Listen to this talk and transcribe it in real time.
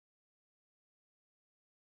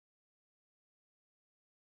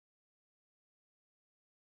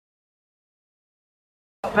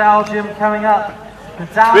Belgium coming up.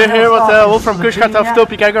 We're here with Wolfram Kurschat of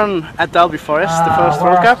Topeak ergon at Dalby, Forrest, the first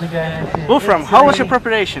World Cup. Wolfram, how was your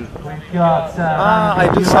preparation?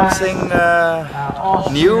 I do something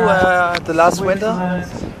new the last winter.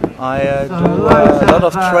 I do a lot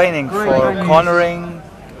of training for cornering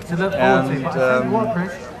and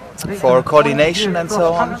for coordination and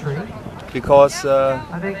so on. Because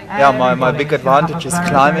my big advantage is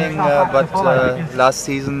climbing, but last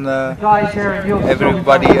season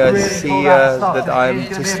everybody see that I'm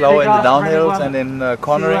too slow in the downhills and in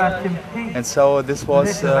cornering, and so this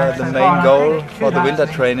was the main goal for the winter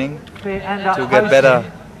training, to get better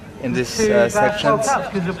in these sections.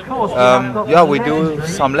 We do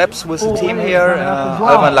some laps with the team here.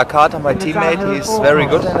 My teammate, he's very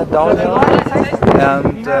good in the downhill,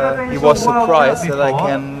 and he was surprised that I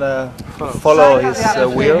can follow his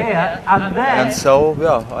wheel, and so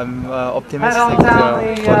I'm optimistic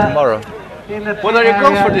for tomorrow. What are your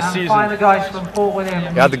goals for this season?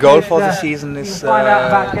 The goal for the season is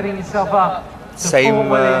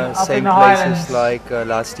same places like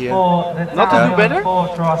last year. Not to do better?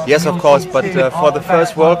 Yes, of course, but for the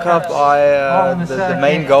first World Cup, the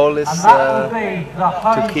main goal is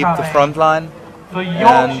to keep the front line.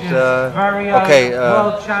 And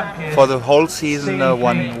for the whole season,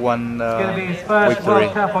 one victory.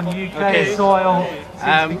 Okay.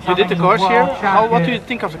 You did the course here. What do you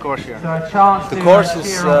think of the course here? The course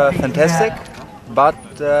is fantastic, but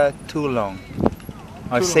too long.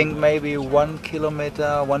 I think maybe 1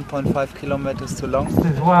 kilometer, 1.5 kilometers too long.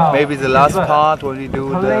 Maybe the last part when we do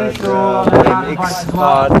the BMX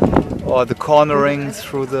part or the cornering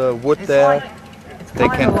through the wood there, they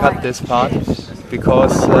can cut this part,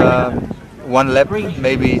 because one lap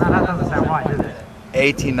maybe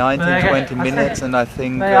 80, 90, 20 minutes, and I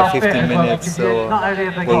think 15 minutes will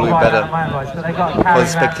be better for the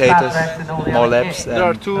spectators, more laps. There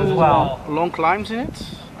are two long climbs in it.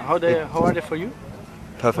 How are they for you?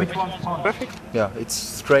 Perfect. Perfect? Yeah, it's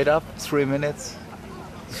straight up, 3 minutes.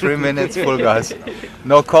 3 minutes, full gas.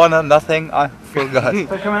 No corner, nothing, full gas.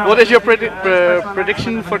 What is your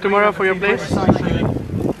prediction for tomorrow for your place?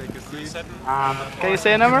 Can you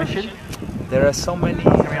say a number? There are so many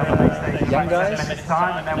young guys.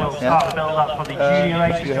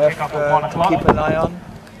 You have to keep an eye on.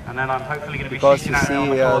 Because you see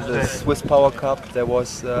the Swiss Power Cup, there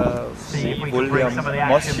was William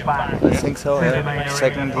Moss, I think so,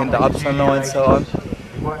 second in the Absalon and so on.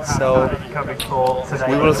 So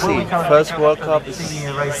we will see. First World Cup is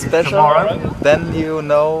special, then you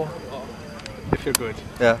know if you're good.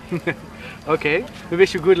 Yeah. Okay, we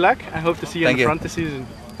wish you good luck. I hope to see you in the front this season.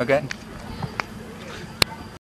 Okay.